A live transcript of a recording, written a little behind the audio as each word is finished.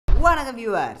வணக்கம்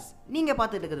வியூவர்ஸ், நீங்கள்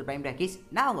பார்த்துட்டு இருக்கிறது பிரைம் டாக்கீஸ்.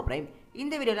 நான் உங்கள் பிரைம்.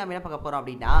 இந்த வீடியோவில் நம்ம என்ன பார்க்க போகிறோம்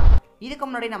அப்படின்னா, இதுக்கு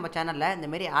முன்னாடி நம்ம சேனலில்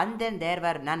இந்தமாரி அண்ட் தென் தேர்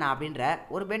வேர் நன் அப்படின்ற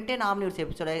ஒரு பென்டென் ஆம்னிவர்ஸ்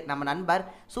எபிசோட நம்ம நண்பர்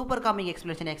சூப்பர் காமிக்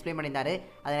எக்ஸ்பிளேஷன் பண்ணியிருந்தாரு.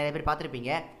 அதை நிறைய பேர்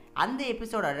பார்த்துருப்பீங்க. அந்த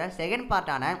எபிசோடோட second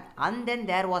பார்ட்டான and then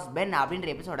there was pen அப்படின்ற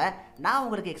எபிசோட நான்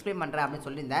உங்களுக்கு எக்ஸ்பிளைன் பண்ணுறேன் அப்படின்னு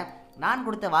சொல்லியிருந்தேன். நான்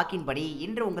கொடுத்த வாக்கின்படி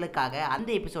இன்று உங்களுக்காக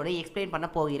அந்த எபிசோடை எக்ஸ்பிளைன் பண்ண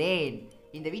போகிறேன்.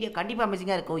 இந்த வீடியோ கண்டிப்பாக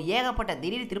அமேசிங்காக இருக்கும். ஏகப்பட்ட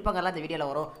திடீர் திருப்பங்கள்லாம் இந்த வீடியோவில்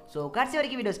வரும். ஸோ கடைசி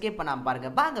வரைக்கும் வீடியோ ஸ்கிப் பண்ணாமல்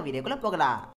பாருங்கள். வாங்க வீடியோக்குள்ளே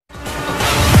போகலாம்.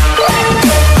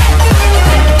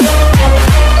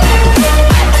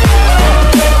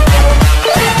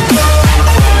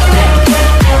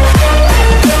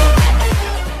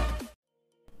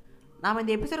 நாம்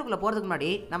இந்த எபிசோடுக்குள்ளே போகிறதுக்கு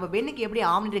முன்னாடி நம்ம பென்னுக்கு எப்படி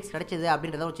ஆம்னிட்ரிக்ஸ் கிடைச்சது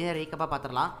அப்படின்றத ஒரு சின்ன ரீக்கப்பாக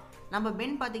பார்த்துடலாம். நம்ம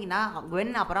பென் பார்த்தீங்கன்னா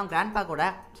பென் அப்புறம் கிராண்ட்பா கூட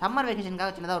சம்மர்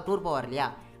வெக்கேஷனுக்காக சின்னதாக ஒரு டூர் போவார் இல்லையா,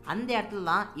 அந்த இடத்துல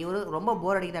தான் இவர் ரொம்ப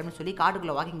போர் அடிக்குது அப்படின்னு சொல்லி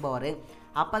காட்டுக்குள்ளே வாக்கிங் போவார்.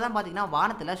 அப்போ தான் பார்த்தீங்கன்னா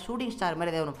வானத்தில் ஷூட்டிங் ஸ்டார்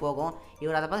மாதிரி ஏதாவது ஒன்று போகும்.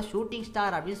 இவர் அதை பார்த்து ஷூட்டிங்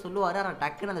ஸ்டார் அப்படின்னு சொல்லுவார். ஆனால்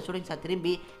டக்குன்னு அந்த ஷூட்டிங் ஸ்டார்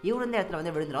திரும்பி இவர் இந்த இடத்துல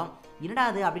வந்து விழுந்துடும்.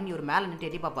 என்னடாது அப்படின்னு இவர் மேலே நின்று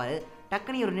எட்டி பார்ப்பாரு.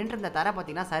 டக்குன்னு இவர் நின்று இந்த தரை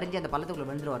பார்த்தீங்கன்னா சரிஞ்சு அந்த பள்ளத்துக்குள்ளே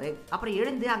விழுந்துருவார். அப்புறம்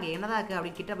எழுந்து அங்கே என்னதான் இருக்குது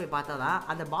அப்படின்னு கிட்ட போய் பார்த்தா தான்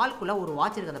அந்த பால்குள்ளே ஒரு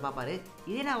வாட்ச் இருக்கிறத பார்ப்பாரு.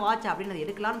 இதே நான் வாட்ச் அப்படின்னு அதை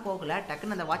எடுக்கலான்னு போகல,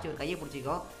 டக்குன்னு அந்த வாட்ச் இவர் கையை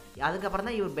பிடிச்சிக்கும். அதுக்கப்புறம்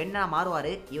தான் இவர் பென்னா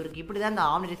மாறுவார். இவருக்கு இப்படி தான் இந்த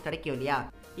ஆம்னிட்ரிக்ஸ் கிடைக்கும் இல்லையா.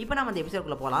 இப்போ நம்ம அந்த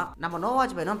எபிசோடுக்குள்ளே போகலாம். நம்ம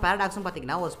நோவாட்ச் பெனும் பேரடாக்ஸும்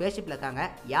பார்த்தீங்கன்னா ஒரு ஸ்பேஸ்ஷிப்பில் இருக்காங்க.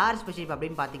 யார் ஸ்பேஸ்ஷிப்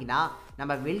அப்படின்னு பார்த்தீங்கன்னா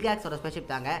நம்ம வில்காக்ஸோட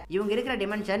ஸ்பேஸ்ஷிப் தாங்க. இவங்க இருக்கிற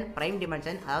டிமென்ஷன் பிரைம்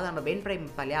டிமென்ஷன், அதாவது நம்ம பென் பிரைம்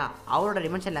இல்லையா, அவரோட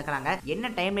டிமென்ஷனில் இருக்கிறாங்க.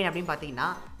 என்ன டைம் லைன் அப்படின்னு பார்த்தீங்கன்னா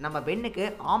நம்ம பென்னுக்கு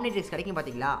ஆம்னிட்ரிக்ஸ் கிடைக்கும்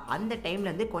பார்த்தீங்களா, அந்த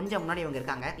டைம்லேருந்து கொஞ்சம் முன்னாடி இவங்க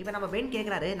இருக்காங்க. இப்போ நம்ம பென்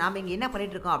கேட்குறாரு, நாம் இங்கே என்ன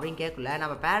பண்ணிட்டு இருக்கோம் அப்படின்னு கேட்கல.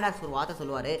 நம்ம பேரடாக்ஸ் ஒரு வார்த்தை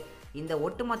சொல்லுவார், இந்த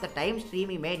ஒட்டுமொத்த டைம்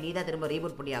ஸ்ட்ரீமையுமே நீ தான் திரும்ப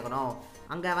ரீபூட் பண்ணி ஆகணும்.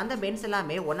 அங்கே வந்த பென்ஸ்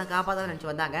எல்லாமே ஒன்றை காப்பாற்ற நினச்சி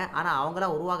வந்தாங்க, ஆனால்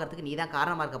அவங்களாம் உருவாகிறதுக்கு நீ தான்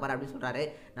காரணமாக இருக்கப்பாரு அப்படின்னு சொல்கிறாரு.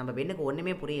 நம்ம பென்னுக்கு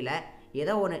ஒன்றுமே புரியல.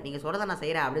 ஏதோ ஒன்று நீங்கள் சொல்கிறத நான்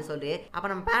செய்கிறேன் அப்படின்னு சொல்லி அப்போ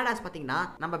நம்ம பேரடாக்ஸ் பார்த்தீங்கன்னா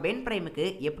நம்ம பென் பிரைமுக்கு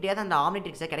எப்படியாவது அந்த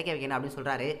ஆம்னிட்ரிக்ஸை கிடைக்க வைக்கணும் அப்படின்னு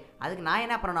சொல்கிறாரு. அதுக்கு நான்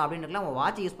என்ன பண்ணணும் அப்படின்னு அவன்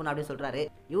வாட்ச் யூஸ் பண்ணணும் அப்படின்னு சொல்கிறாரு.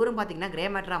 இவரும் பார்த்தீங்கன்னா கிரே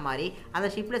மேட்டராக மாறி அந்த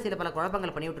ஷிப்பில் சில பல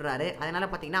குழப்பங்கள் பண்ணி விட்டுறாரு. அதனால்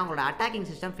பார்த்தீங்கன்னா அவங்களோட அட்டாக்கிங்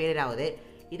சிஸ்டம் ஃபெயிலியர் ஆகுது.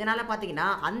 இதனால் பார்த்தீங்கன்னா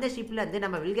அந்த ஷிப்பில் வந்து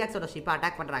நம்ம வில்காக்ஸோட ஷிப்பை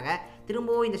அட்டாக் பண்ணுறாங்க.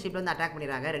 திரும்பவும் இந்த ஷிப்பில் வந்து அட்டாக்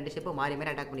பண்ணிடுறாங்க. ரெண்டு ஷிப்பு மாறி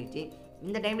மாறி அட்டாக் பண்ணிடுச்சு.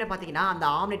 இந்த டைமில் பார்த்தீங்கன்னா அந்த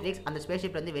ஆம்னிட்ரிக்ஸ் அந்த ஸ்பேஸ்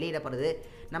ஷிப்பில் வந்து வெளியிடப்படுது.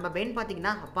 நம்ம பென்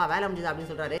பார்த்தீங்கன்னா அப்பா வேலை முடிஞ்சது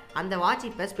அப்படின்னு சொல்கிறாரு. அந்த வாட்ச்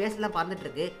இப்போ ஸ்பேஸ்லாம் பறந்துட்டு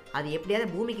இருக்கு. அது எப்படியாவது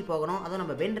பூமிக்கு போகணும், அதுவும்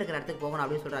நம்ம பென் இருக்கிற இடத்துக்கு போகணும்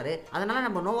அப்படின்னு சொல்கிறாரு. அதனால்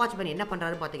நம்ம நோ வாட்ச் பென் என்ன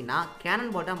பண்ணுறாரு பார்த்தீங்கன்னா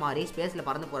கேனன் போட்டால் மாறி ஸ்பேஸில்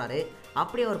பறந்து போகிறாரு.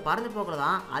 அப்படி அவர் பறந்து போகல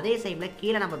தான் அதே டைமில்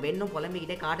கீழே நம்ம பென்னும்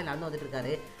புலம்பிக்கிட்டே காட்டில் நடந்து வந்துட்டு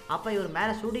இருக்காரு. அப்போ இவர்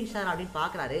மேலே ஷூட்டிங் ஸ்டார் அப்படின்னு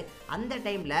பார்க்குறாரு. அந்த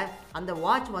டைமில் அந்த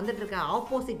வாட்ச் வந்துட்டு இருக்க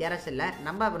ஆப்போசிட் டைரக்ஷனில்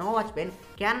நம்ம நோ வாட்ச் பென்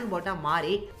கேனன் போட்டால்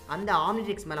மாறி அந்த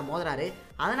ஆம்னிட்ரிக்ஸ் மேலே மோதுறாரு.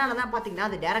 அதனால தான் பார்த்தீங்கன்னா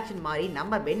அது டைரக்ஷன் மாறி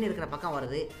நம்ம பென் இருக்கிற பக்கம்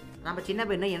வருது. நம்ம சின்ன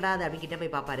பெண்ணு என்னடாது அப்படின்னு கிட்ட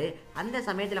போய் பார்ப்பாரு. அந்த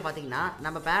சமயத்தில் பார்த்தீங்கன்னா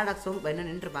நம்ம பேரடாக்ஸும் பெண்ணு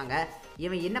நின்றுருப்பாங்க.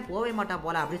 இவன் என்ன போவே மாட்டான்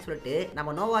போல அப்படின்னு சொல்லிட்டு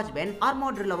நம்ம நோவாச் பென்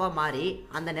ஆர்மோட்ரிலோவாக மாறி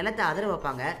அந்த நிலத்தை அதிர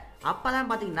வைப்பாங்க. அப்போ தான்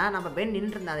பார்த்தீங்கன்னா நம்ம பென்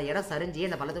நின்று இருந்த அந்த இடம் சரிஞ்சு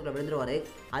அந்த பள்ளத்துக்குள்ள விழுந்துருவார்.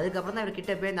 அதுக்கப்புறம் தான் இவர்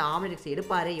கிட்ட போய் அந்த ஆம்னிட்ரிக்ஸ்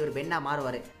எடுப்பார். இவர் பென்னாக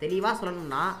மாறுவார். தெளிவாக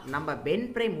சொல்லணும்னா நம்ம பென்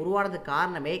பிரைம் உருவானதுக்கு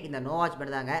காரணமே இந்த நோவாச்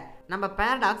பென் தாங்க. நம்ம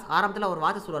பேரடாக்ஸ் ஆரம்பத்தில் ஒரு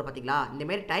வார்த்தை சொல்லுவார் பார்த்தீங்களா,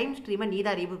 இந்தமாரி டைம் ஸ்ட்ரீமை நீ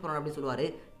தான் ரீபூட் பண்ணணும் அப்படின்னு சொல்லுவார்.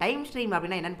 டைம் ஸ்ட்ரீம்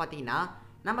அப்படின்னா என்னன்னு பார்த்தீங்கன்னா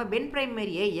நம்ம பென் பிரைம்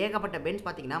மாரியே ஏகப்பட்ட பென்ஸ்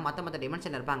பார்த்தீங்கன்னா மற்ற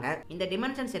டிமென்ஷன் இருப்பாங்க. இந்த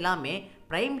டிமென்ஷன்ஸ் எல்லாமே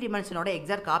பிரைம் டிமென்ஷனோட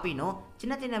எக்ஸாக்ட் காப்பினும்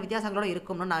சின்ன சின்ன வித்தியாசங்களோட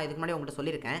இருக்கும்னு நான் இதுக்கு முன்னாடி உங்கள்கிட்ட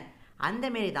சொல்லியிருக்கேன்.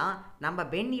 அந்தமாரி தான் நம்ம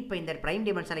பென் இப்போ இந்த பிரைம்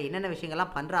டிமென்ஷனில் என்னென்ன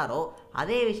விஷயங்கள்லாம் பண்ணுறாரோ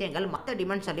அதே விஷயங்கள் மற்ற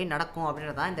டிமென்ஷன்லையும் நடக்கும்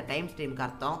அப்படின்றது தான் இந்த டைம் ஸ்ட்ரீமுக்கு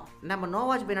அர்த்தம். நம்ம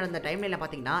நோவாச் பென்னோட இந்த டைம்லைனில்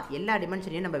பார்த்தீங்கன்னா எல்லா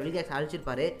டிமென்ஷனையும் நம்ம வில்காக்ஸ்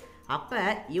அழிச்சிருப்பாரு. அப்போ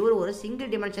இவர் ஒரு சிங்கிள்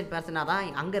டிமென்ஷன் பர்சனாக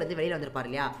தான் அங்கேருந்து வெளியில் வந்திருப்பார்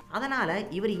இல்லையா. அதனால்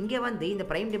இவர் இங்கே வந்து இந்த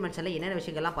பிரைம் டிமென்ஷனில் என்னென்ன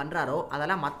விஷயங்கள்லாம் பண்ணுறாரோ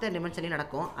அதெல்லாம் மற்ற டிமென்ஷன்லையும்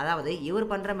நடக்கும். அதாவது இவர்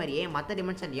பண்ணுற மாதிரியே மற்ற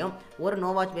டிமென்ஷன்லையும் ஒரு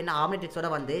நோவாச் பென் ஆம்னிட்ரிக்ஸோட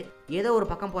வந்து ஏதோ ஒரு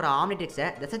பக்கம் போகிற ஆம்னிட்ரிக்ஸை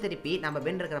திசை திருப்பி நம்ம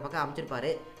பென் இருக்கிற பக்கம்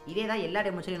அமைச்சிருப்பாரு. இதே தான் எல்லா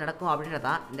டிமென்ஷன்லையும் நடக்கும்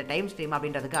அப்படின்றதான் இந்த டைம் ஸ்ட்ரீம்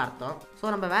அப்படின்றதுக்கு அர்த்தம்.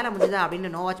 ஸோ நம்ம வேலை முடிஞ்சதா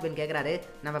அப்படின்னு நோவாச் பென் கேட்குறாரு.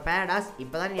 நம்ம பேரடாக்ஸ்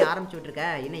இப்போ தான் நீ ஆரம்பிச்சு விட்டுருக்க,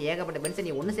 இன்னும் ஏகப்பட்ட பென்ஸை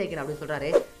நீ ஒன்று சேர்க்கணும் அப்படின்னு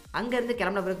சொல்கிறாரு. அங்கேருந்து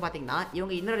கிளம்பின பிறகு பார்த்தீங்கன்னா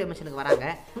இவங்க இன்னொரு டிமென்ஷனுக்கு வராங்க.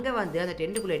 அங்கே வந்து அந்த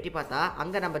டென்ட்டுக்குள்ளே எட்டி பார்த்தா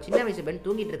அங்கே நம்ம சின்ன வயசு பெண்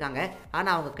தூங்கிட்டு இருக்காங்க.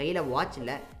 ஆனால் அவங்க கையில் வாட்ச்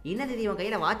இல்லை. என்னது இவங்க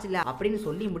கையில் வாட்ச் இல்லை அப்படின்னு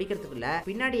சொல்லி முடிக்கிறதுக்குள்ள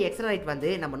பின்னாடி எக்ஸலரைட் வந்து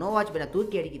நம்ம நோ வாட்ச் பெண்ணை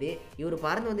தூக்கி அடிக்குது. இவர்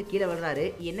பறந்து வந்து கீழே விழுறாரு.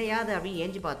 என்னையாவது அப்படின்னு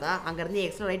ஏஞ்சி பார்த்தா அங்கேருந்து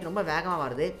எக்ஸலரைட் ரொம்ப வேகமாக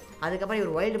வருது. அதுக்கப்புறம்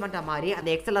இவர் வைல்டு மட்டா மாறி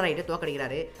அந்த எக்ஸலரைட்டை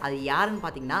தோக்கடிக்கிறாரு. அது யாருன்னு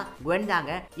பார்த்தீங்கன்னா குவென்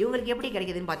தாங்க. இவங்களுக்கு எப்படி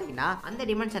கிடைக்குதுன்னு பார்த்தீங்கன்னா அந்த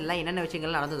டிமென்ஷனில் என்னென்ன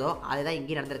விஷயங்கள் நடந்ததோ அதுதான்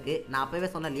இங்கேயும் நடந்திருக்கு. நான்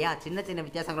அப்பவே சொன்னேன் இல்லையா, சின்ன சின்ன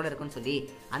வித்தியாசங்களோட இருக்குன்னு சொல்லி.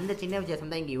 அந்த சின்ன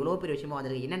வித்தியாசம் தான் இங்கே இவ்வளோ பெரிய விஷயமா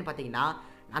வந்திருக்கு. என்னென்னு பார்த்தீங்கன்னா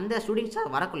அந்த ஷூட்டிங்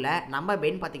ஸ்டார் வரக்குள்ள நம்ம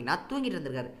பென் பார்த்தீங்கன்னா தூங்கிட்டு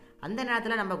இருந்திருக்காரு. அந்த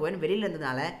நேரத்தில் நம்ம குவென் வெளியில்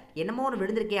இருந்ததுனால என்னமோ ஒன்று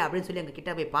விழுந்திருக்கே அப்படின்னு சொல்லி எங்கள்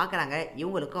கிட்ட போய் பார்க்குறாங்க.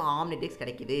 இவங்களுக்கும் ஆம்னிட்ரிக்ஸ்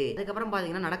கிடைக்குது. அதுக்கப்புறம்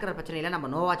பார்த்தீங்கன்னா நடக்கிற பிரச்சனையில் நம்ம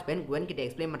நோவாச் பென் குவென் கிட்ட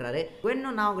எக்ஸ்பிளைன் பண்ணுறாரு.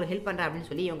 குவென்னும் நான் உங்களுக்கு ஹெல்ப் பண்ணுறேன் அப்படின்னு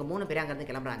சொல்லி இவங்க 3 பேர் அங்கேருந்து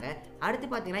கிளம்புறாங்க. அடுத்து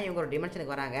பார்த்தீங்கன்னா இவங்க ஒரு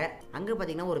டிமென்ஷனுக்கு வராங்க. அங்கே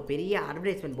பார்த்தீங்கன்னா ஒரு பெரிய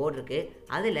அட்வர்டைஸ்மெண்ட் போர்டு இருக்குது.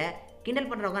 அதில் கிண்டல்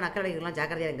பண்ணுறவங்க நக்கலைகள்லாம்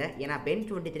ஜாக்கிரதையாக இருங்க, ஏன்னா பென்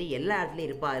 23 எல்லா இடத்துலையும்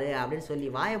இருப்பார் அப்படின்னு சொல்லி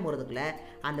வாய மூறதுக்குள்ள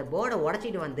அந்த போர்டை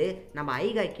உடச்சிட்டு வந்து நம்ம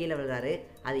ஐகாய் கீழே விழுறாரு.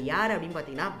 அது யார் அப்படின்னு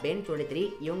பார்த்தீங்கன்னா பென் 23.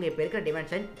 இவங்க இப்போ இருக்கிற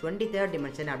டிமென்ஷன் 23rd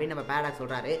டிமென்ஷன் அப்படின்னு நம்ம பேடாக்ஸ்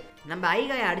சொல்கிறாரு. நம்ம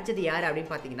ஐகாயை அடித்தது யார்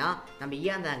அப்படின்னு பார்த்தீங்கன்னா நம்ம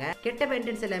ஈயான் தாங்க. கெட்ட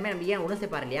பென்டென்ஸ் எல்லாமே நம்ம ஈயான் ஒன்று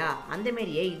சேர்ப்பார் இல்லையா,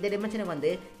 அந்தமாரியே இந்த டிமென்ஷனுக்கு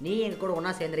வந்து நீ எங்கள் கூட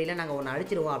ஒன்றா சேர்ந்துறையில நாங்கள் ஒன்று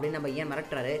அடிச்சிருவோம் அப்படின்னு நம்ம ஈயான்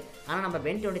மிரட்டுறாரு. ஆனால் நம்ம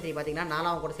பென் 23 பார்த்தீங்கன்னா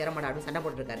நாலாம் கூட சேர மாட்டேன் அப்படின்னு சண்டை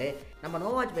போட்டுருக்காரு. நம்ம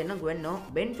நோவாச் பென்னும் குவென்னும்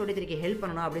பென் 23க்கு ஹெல்ப்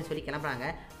பண்ணணும் அப்படின்னு சொல்லி கிளம்புறாங்க.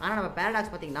 ஆனால் நம்ம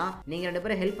பேடாக்ஸ் பார்த்தீங்கன்னா நீங்கள் 2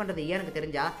 பேரும் ஹெல்ப் பண்ணுறது ஈயானுக்கு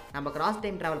தெரிஞ்சா நம்ம கிராஸ்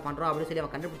டைம் ட்ராவல் பண்ணுறோம் அப்படின்னு சொல்லி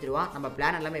அவன் கண்டுபிடிச்சிருவான். நம்ம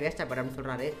பிளான் எல்லாமே வேஸ்ட்டாக போய்டும் அப்படின்னு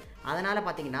சொல்கிறாரு. அதனால்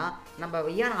பார்த்தீங்கன்னா நம்ம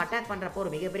ஈயான் அட்டாக் பண்ணுறப்போ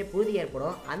ஒரு மிகப்பெரிய புழுதி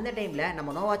ஏற்படும். அந்த டைமில்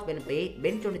நம்ம நோவாச் பென் போய்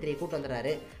பென் 23 கூட்டு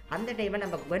வந்துடுறாரு. அந்த டைமில்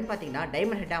நம்ம பென் பார்த்தீங்கன்னா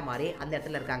டைமண்ட் ஹெட்டாக மாறி அந்த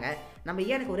இடத்துல இருக்காங்க. நம்ம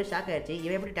ஈயானுக்கு ஒரு ஷாக் ஆயிடுச்சு,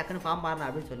 இவன் எப்படி டக்குன்னு ஃபார்ம் மாறினா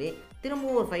அப்படின்னு சொல்லி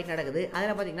திரும்பவும் ஒரு ஃபைட் நடக்குது.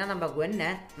 அதில் பார்த்தீங்கன்னா நம்ம குவென்னை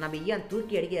நம்ம ஈயான்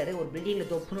தூக்கி அடிக்கிறாரு, ஒரு பில்டிங்கில்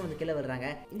தொப்புன்னு வந்து கீழே வர்றாங்க.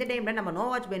 இந்த டைமில் நம்ம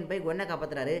நோவாச் பென் போய் குவென்னை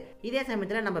காப்பாற்றுறாரு. இதே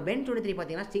சமயத்தில் நம்ம பென் 23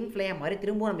 பார்த்தீங்கன்னா ஸ்டிங் ஃப்ளையாக மாதிரி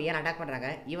திரும்பவும் நம்ம ஈயான் அட்டாக் பண்ணுறாங்க.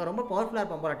 இவன் ரொம்ப பவர்ஃபுல்லாக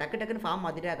இருப்பான் போல, டக்குன்னு ஃபார்ம்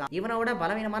மாற்றிட்டே இருக்கான். இவனோட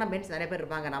பலவீனமான பென்ஸ் நிறைய பேர்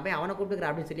இருப்பாங்க, நம்ம அவனை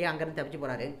கூப்பிட்டுக்கிறேன் அப்படின்னு சொல்லி அங்கேருந்து தப்பிச்சு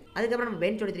போறாரு. அதுக்கப்புறம் நம்ம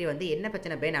பென் 23 வந்து என்ன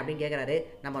பிரச்சனை பென் அப்படின்னு கேட்குறாரு.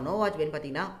 நம்ம நோவாச் பென்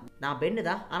பார்த்தீங்கன்னா நான் பென்னு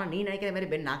தான், ஆனால் நீ நினைக்கிற மாதிரி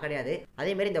பென் நான் கிடையாது,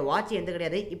 அதே மாதிரி இந்த வாட்ச் எந்த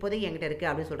கிடையாது, இப்போதைக்கு என்கிட்ட இருக்கு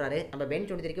அப்படின்னு சொல்றாரு. நம்ம பென்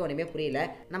 23 ஒன்றுமே புரியல.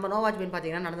 நம்ம நோவாச் பென்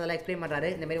பார்த்தீங்கன்னா நடந்ததெல்லாம் எக்ஸ்பிளைன் பண்ணுறாரு.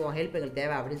 இந்த மாதிரி உன் ஹெல்ப் எங்களுக்கு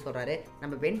தேவை அப்படின்னு சொல்றாரு.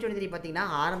 நம்ம பென் 23 பார்த்தீங்கன்னா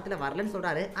ஆரம்பத்தில் வரலன்னு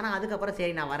சொல்றாரு, ஆனால் அதுக்கப்புறம்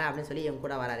சரி நான் வரேன் அப்படின்னு சொல்லி இவங்க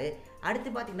கூட வராரு. அடுத்து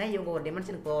பார்த்தீங்கன்னா இவங்க ஒரு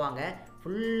டிமென்ஷனுக்கு போவாங்க.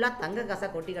 ஃபுல்லாக தங்க காசாக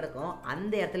கொட்டி கிடக்கும்.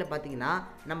 அந்த இடத்துல பார்த்தீங்கன்னா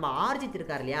நம்ம ஆர்ஜித்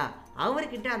இருக்கார் இல்லையா,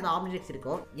 அவர்கிட்ட அந்த ஆப்ஜெக்ட்ஸ்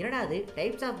இருக்கும். என்னடா அது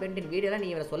டைப்ஸ் ஆஃப் பென்டின் வீடியோலாம் நீ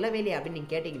இவரை சொல்லவே இல்லையா அப்படின்னு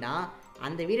நீங்கள் கேட்டிங்கன்னா,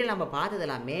 அந்த வீடியோவில் நம்ம பார்த்தது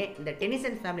எல்லாமே இந்த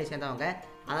டெனிசன் ஃபேமிலி சேர்ந்தவங்க,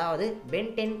 அதாவது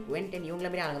பென் 10, குவென் 10 இவங்கள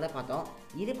மாதிரி ஆளுங்க தான் பார்த்தோம்.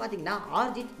 இது பார்த்தீங்கன்னா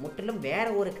ஆர்ஜித் முற்றிலும் வேற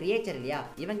ஒரு கிரியேச்சர் இல்லையா,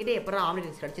 இவங்கிட்ட எப்போ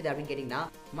ஆம்னிட்ரிக்ஸ் கிடைச்சது அப்படின்னு கேட்டிங்கன்னா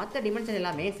மற்ற டிமென்ஷன்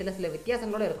எல்லாமே சில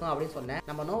வித்தியாசங்களோட இருக்கும் அப்படின்னு சொன்னேன்.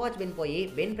 நம்ம நோவாச் பென் போய்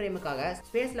பென் பிரேமுக்காக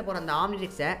ஸ்பேஸில் போகிற அந்த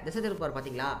ஆம்னிட்ரிக்ஸை திசை திருப்பார்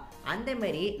பார்த்தீங்களா, அந்த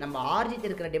மாதிரி நம்ம ஆர்ஜித்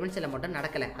இருக்கிற டிமென்ஷனில் மட்டும்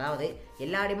நடக்கலை. அதாவது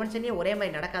எல்லா டிமென்ஷன்லையும் ஒரே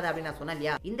மாதிரி நடக்காது அப்படின்னு நான் சொன்னேன்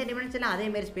இல்லையா, இந்த டிமென்ஷனில் அதே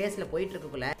மாதிரி ஸ்பேஸில் போயிட்டு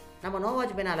இருக்குள்ள நம்ம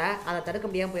நோவாச் பெனால அதை தடுக்க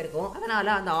முடியாமல் போயிருக்கும். அதனால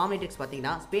அந்த ஆம்னிட்ரிக்ஸ்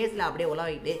பார்த்தீங்கன்னா ஸ்பேஸில் அப்படியே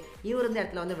உலாவிட்டு இவர் இந்த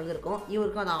இடத்துல வந்து விழுந்திருக்கும்.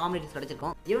 இவருக்கும் அந்த ஆம்னிட்ரிக்ஸ்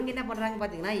கிடைச்சிருக்கும். இவங்க என்ன பண்ணுறாங்க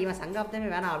பார்த்தீங்கன்னா இவன் சங்காப்தமே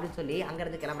வேணாம் அப்படின்னு சொல்லி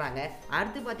அங்கேருந்து கிளம்புறாங்க.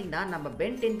 அடுத்து பார்த்தீங்கன்னா நம்ம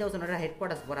பென் 10,000 ஹெட்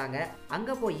குவார்ட்டர்ஸ் போகிறாங்க.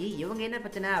 அங்கே போய் இவங்க என்ன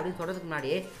பிரச்சனை அப்படின்னு சொல்கிறதுக்கு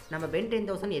முன்னாடியே நம்ம பென்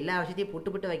 10,000 எல்லா விஷயத்தையும்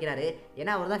புட்டு வைக்கிறாரு.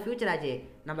 ஏன்னா அவர் தான் ஃபியூச்சர் ஆச்சு.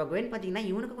 நம்ம குவென் பார்த்தீங்கன்னா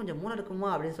இவனுக்கு கொஞ்சம் மூளை இருக்குமோ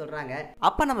அப்படின்னு சொல்கிறாங்க.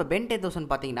 அப்போ நம்ம பென் 10,000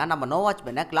 பார்த்தீங்கன்னா நம்ம நோவாச்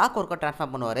பென்னை கிளாக் ஒர்க்கை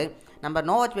ட்ரான்ஸ்ஃபார்ம் பண்ணுவார். நம்ம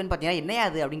நோவாச் பென் பார்த்தீங்கன்னா என்னையா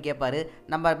அது அப்படின்னு கேட்பாரு.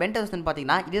 நம்ம பென் 10,000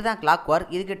 பார்த்தீங்கன்னா இதுதான் கிளாக்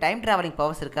ஒர்க், இதுக்கு டைம் ட்ராவலிங்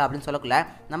பவர்ஸ் இருக்குது அப்படின்னு சொல்லக்குள்ள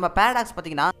நம்ம பேடாக்ஸ்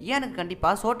பார்த்தீங்கன்னா எனக்கு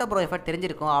கண்டிப்பாக சோட்டோ ப்ரோ எஃபெக்ட்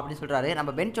தெரிஞ்சிருக்கும் அப்படின்னு சொல்கிறாரு. நம்ம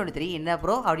பென் 23 என்ன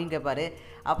ப்ரோ அப்படின்னு கேட்பாரு.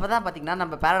 அப்போ தான் பார்த்தீங்கன்னா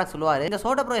நம்ம பேடாக்ஸ் சொல்லுவார், இந்த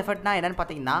சோட்டோ ப்ரோ எஃபெக்ட்னா என்னன்னு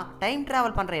பார்த்தீங்கன்னா டைம்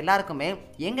ட்ராவல் பண்ணுற எல்லாருக்குமே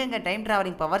எங்கெங்கே டைம்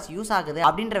ட்ராவலிங் பவர்ஸ் யூஸ் ஆகுது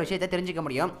அப்படின்ற விஷயத்தை தெரிஞ்சுக்க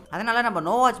முடியும். அதனால நம்ம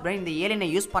நோவாச் பென் இந்த ஏலியனை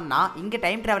யூஸ் பண்ணால் இங்கே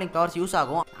டைம் ட்ராவலிங் பவர்ஸ் யூஸ்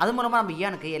ஆகும். அது மூலமாக நம்ம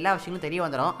ஈயானுக்கு எல்லா விஷயங்களும் தெரிய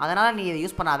வந்துடும். அதனால நீ இதை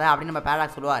யூஸ் பண்ணாத அப்படின்னு நம்ம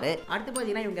பேடாக்ஸ் சொல்லுவார். அடுத்து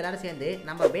பார்த்தீங்கன்னா இவங்க எல்லாரும் சேர்ந்து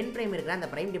நம்ம பென் பிரைம் இருக்கிற அந்த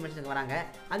பிரைம் டிமென்ஷனுக்கு வராங்க.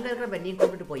 அங்கே இருக்கிற பென்னையும்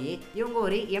கூப்பிட்டு போய் இவங்க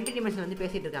ஒரு எம்டி டிமென்ஷன் வந்து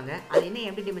பேசிட்டு இருக்காங்க. அது என்ன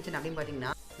எம்டி டிமென்ஷன் அப்படின்னு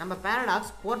பார்த்தீங்கன்னா நம்ம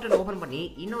பேரடாக்ஸ் போர்ட்டல் ஓப்பன் பண்ணி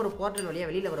இன்னொரு போர்ட்டல் வழியாக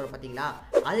வெளியில் வருவார் பார்த்தீங்களா,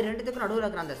 அது ரெண்டுத்துக்கும் நடுவில்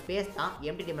இருக்கிற அந்த ஸ்பேஸ் தான்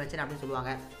எம்டி டிமென்ஷன் அப்படின்னு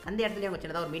சொல்லுவாங்க. அந்த இடத்துல இவங்க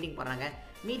சின்னதாக ஒரு மீட்டிங் போடுறாங்க.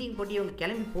 மீட்டிங் போட்டு இவங்க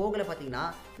கிளம்பி போகல பார்த்தீங்கன்னா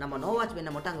நம்ம நோவாச்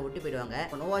பென்னை மட்டும் அங்கே விட்டு போயிடுவாங்க.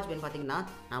 இப்போ நோவாச் பென் பார்த்தீங்கன்னா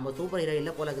நம்ம சூப்பர் ஹீரோ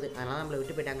இல்லை போல இருக்குது, அதனால நம்மளை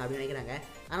விட்டு போயிட்டாங்க அப்படின்னு நினைக்கிறாங்க.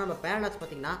 ஆனால் நம்ம பேரடாக்ஸ்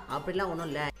பார்த்தீங்கன்னா அப்படிலாம் ஒன்றும்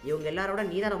இல்லை, இவங்க எல்லாரோட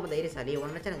நீ தான் ரொம்ப தைரியசாலி,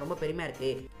 உன்னை நினச்சா எனக்கு ரொம்ப பெருமையாக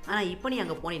இருக்குது. ஆனால் இப்போ நீ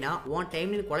அங்கே போனீங்கன்னா உன்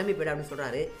டைம்ல குழம்பி போயிடு அப்படின்னு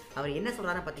சொல்கிறாரு. அவர் என்ன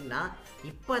சொல்கிறாருன்னு பார்த்தீங்கன்னா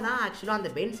இப்போ தான் ஆக்சுவலாக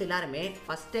அந்த பென்ஸ் எல்லாருமே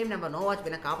ஃபர்ஸ்ட் டைம் நம்ம நோவாச்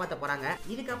பென்னை காப்பாற்ற போகிறாங்க.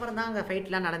 இதுக்கப்புறம் தான் அங்கே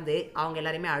ஃபைட்லாம் நடந்து அவங்க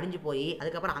எல்லாருமே அழிஞ்சு போய்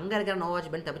அதுக்கப்புறம் அங்கே இருக்கிற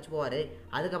நோவாச் பென் தப்பிச்சு போவார்.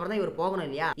 அதுக்கப்புறம் தான் இவர் போகணும்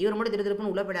இல்லையா, இவர் மட்டும்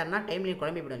திருப்புன்னு உள்ள போயிடாருன்னா டைம்லையும்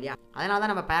குழம்பி போயிடும் இல்லையா, அதனால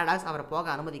தான் நம்ம பேரடாக்ஸ் அவரை போக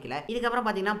அனுமதிக்கல. இதுக்கப்புறம்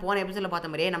பார்த்தீங்கன்னா போன எபிசோட்ல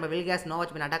பார்த்த மாதிரியே நம்ம வில்காஸ்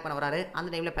நோவாச் பென் அட்டாக் பண்ண வராரு. அந்த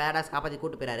டைமில் பேரடாக்ஸ் காப்பாற்றி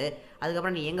கூட்டு போயிறாரு.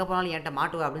 அதுக்கப்புறம் நீ எங்கே போனாலும் என்கிட்ட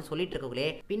மாட்டுவா அப்படின்னு சொல்லிட்டு இருக்கக்குள்ளே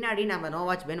பின்னாடி நம்ம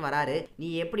நோவாச் பென் வராரு. நீ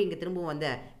எப்படி இங்கே திரும்பவும் வந்த,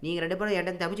 நீங்கள் 2 பேரும்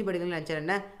என்கிட்ட தப்பிச்சு போயிடுங்கன்னு நினச்சேன்,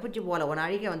 என்ன தப்பிச்சு போகல உன்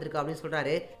அழிக்க வந்திருக்கு அப்படின்னு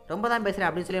சொல்கிறாரு. ரொம்ப தான் பேசுகிறேன்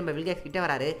அப்படின்னு சொல்லி நம்ம வில்காஸ் கிட்ட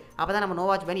வராரு. அப்போ தான் நம்ம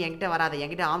நோவாச் பென் என்கிட்ட வராது,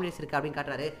 என்கிட்ட ஆம்லேட்ஸ் இருக்குது அப்படின்னு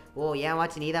காட்டுறாரு. ஓ என்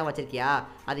வாட்ச் நீ தான் வச்சிருக்கியா,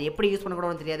 அது எப்படி யூஸ் பண்ண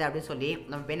கூட தெரியாது அப்படின்னு சொல்லி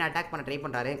நம்ம பென் அட்டாக் பண்ண ட்ரை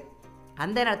பண்ணுறாரு.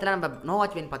 அந்த நேரத்தில் நம்ம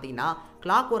நோவாச் பென் பார்த்தீங்கன்னா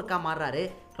கிளாக் ஒர்க்காக மாறுறாரு.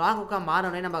 கிளாக் ஒர்க்காக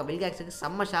மாறினோடனே நம்ம வில்காக்ஸுக்கு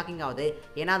செம்ம ஷாக்கிங் ஆகுது.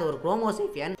 ஏன்னா அது ஒரு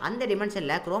குரோமோசிஃபியன். அந்த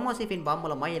டிமென்ஷனில் குரோமோசிஃபியன் பாம்பு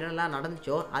மூலமாக என்னெல்லாம்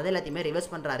நடந்துச்சோ அது எல்லாத்தையுமே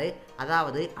ரிவர்ஸ் பண்ணுறாரு.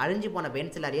 அதாவது அழிஞ்சு போன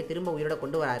பென்ஸ் எல்லாரையும் திரும்ப உயிரோட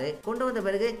கொண்டு வராரு. கொண்டு வந்த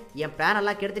பிறகு என் பிளான்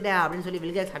எல்லாம் கெடுத்துட்டேன் அப்படின்னு சொல்லி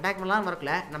வில்காக்ஸ் அட்டாக் பண்ணலாம்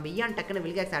வரல. நம்ம ஈயான் டக்குன்னு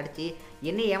வில்காக்ஸ் அடிச்சு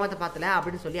என்னை ஏமாத்த பார்த்தல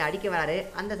அப்படின்னு சொல்லி அடிக்க வராரு.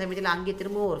 அந்த சமயத்தில் அங்கே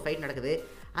திரும்பவும் ஒரு ஃபைட் நடக்குது.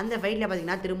 அந்த ஃபைட்டில்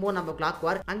பார்த்தீங்கன்னா திரும்பவும் நம்ம கிளாக்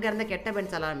வார் அங்கே இருந்த கெட்ட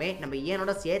பென்ஸ் எல்லாமே நம்ம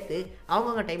ஈயானோட சேர்த்து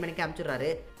அவங்கவுங்க டைம் எனக்கு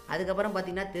அனுப்பிச்சுடுறாரு. அதுக்கப்புறம்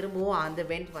பார்த்தீங்கன்னா திரும்பவும் அந்த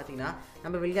பென்ஸ் பார்த்தீங்கன்னா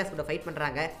நம்ம வில்காக்ஸ் கூட ஃபைட்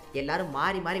பண்ணுறாங்க. எல்லாரும்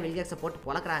மாறி மாறி வில்காக்ஸை போட்டு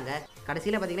பொழக்கிறாங்க.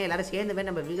 கடைசியில் பார்த்தீங்கன்னா எல்லாரும் சேர்ந்து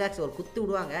நம்ம வில்காக்ஸ் ஒரு குத்து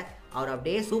விடுவாங்க. அவர்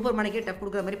அப்படியே சூப்பர் மேனுக்கே டஃப்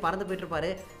கொடுக்குற மாதிரி பறந்து போயிட்டு இருப்பாரு.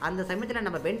 அந்த சமயத்தில்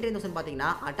நம்ம பென் 10,000 பார்த்தீங்கன்னா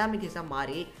அட்டாமிக் ஃபிஸ்டாக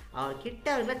மாறி அவர் கிட்ட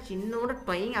இருக்கிற சின்னோட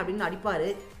டொயிங் அப்படின்னு அடிப்பார்.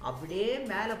 அப்படியே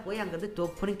மேலே போய் அங்கேருந்து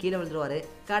தொப்புன்னு கீழே விழுந்துருவார்.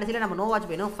 கடைசியில் நம்ம நோவாச்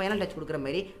பெயினும் ஃபைனல் டச் கொடுக்குற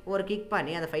மாதிரி ஒரு கிக்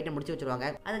பண்ணி அந்த ஃபைட்டை முடிச்சு வச்சிருவாங்க.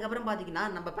 அதுக்கப்புறம் பார்த்தீங்கன்னா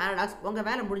நம்ம பேரடாக்ஸ் உங்கள்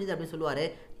வேலை முடிஞ்சது அப்படின்னு சொல்லுவார்.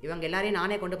 இவங்க எல்லாரையும்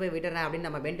நானே கொண்டு போய் விட்டுறேன் அப்படின்னு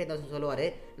நம்ம பென் 10,000 சொல்லுவார்.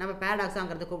 நம்ம பேரடாக்ஸ்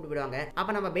அங்கேருந்து கூப்பிட்டு விடுவாங்க.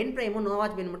 அப்போ நம்ம பென் பிரைமும்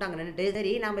நோவாச் பெயின் மட்டும் அங்கே நின்றுட்டு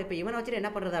சரி நம்ம இப்போ இவனை வச்சுட்டு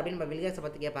என்ன பண்ணுறது அப்படின்னு நம்ம வில்கர்ஸை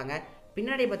பற்றி கேட்பாங்க.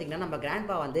 பின்னாடி பார்த்தீங்கன்னா நம்ம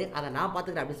கிராண்ட்பா வந்து அதை நான்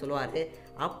பார்த்துக்கிறேன் அப்படின்னு சொல்லுவார்.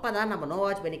 அப்போ தான் நம்ம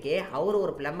நோவாச் பெனுக்கே அவர்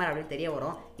ஒரு பிளம்மர் அப்படின்னு தெரிய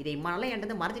வரும். இதை இம்மாலாம்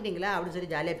என்கிட்ட மறைச்சிட்டிங்களா அப்படின்னு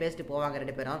சொல்லி ஜாலியாக பேசிட்டு போவாங்க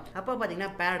 2 பேரும். அப்போ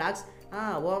பார்த்தீங்கன்னா பேரடாக்ஸ்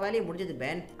ஓ வேலையை முடிஞ்சது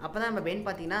பென். அப்போ தான் நம்ம பென்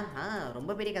பார்த்தீங்கன்னா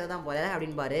ரொம்ப பெரிய கதை தான் போல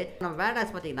அப்படின்பாரு. நம்ம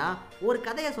பேரடாக்ஸ் பார்த்தீங்கன்னா ஒரு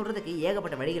கதையை சொல்கிறதுக்கு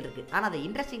ஏகப்பட்ட வழிகள் இருக்குது, ஆனால் அதை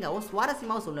இன்ட்ரெஸ்டிங்காகவும்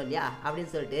சுவாரஸ்யமாகவும் சொல்லணும் இல்லையா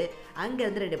அப்படின்னு சொல்லிட்டு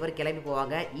அங்கேருந்து 2 பேரும் கிளம்பி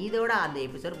போவாங்க. இதோட அந்த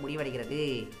எபிசோட் முடிவடைகிறது.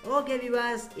 ஓகே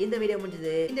வியூவர்ஸ், இந்த வீடியோ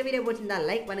முடிஞ்சது. இந்த வீடியோ பிடிச்சிருந்தா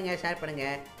லைக் பண்ணுங்க, ஷேர் பண்ணுங்க,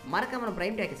 மறக்காம நம்ம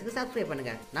பிரைம் டாக்கிஸ்க்கு சப்ஸ்கிரைப்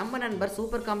பண்ணுங்க. நம்ம நண்பர்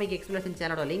சூப்பர் காமிக் எக்ஸ்பிளேஷன்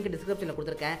சேனலோட லிங்க் டிஸ்கிரிப்ஷனில்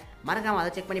கொடுத்துருக்கேன். மறக்காம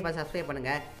அதை செக் பண்ணி பார்த்து சப்ஸ்கிரைப்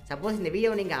பண்ணுங்க. சப்போஸ் இந்த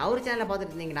வீடியோ நீங்க அவர் சேனலில்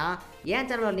பார்த்துட்டு இருந்தீங்கன்னா என்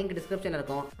சேனலோட லிங்க் டிஸ்கிரிப்ஷனில்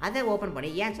இருக்கும். அதை ஓப்பன்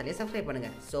பண்ணி என் சேனலை சப்ஸ்கிரைப்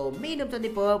பண்ணுங்க. ஸோ மீண்டும்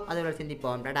சந்திப்போம், அதோட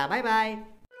சந்திப்போம். Tata, bye bye.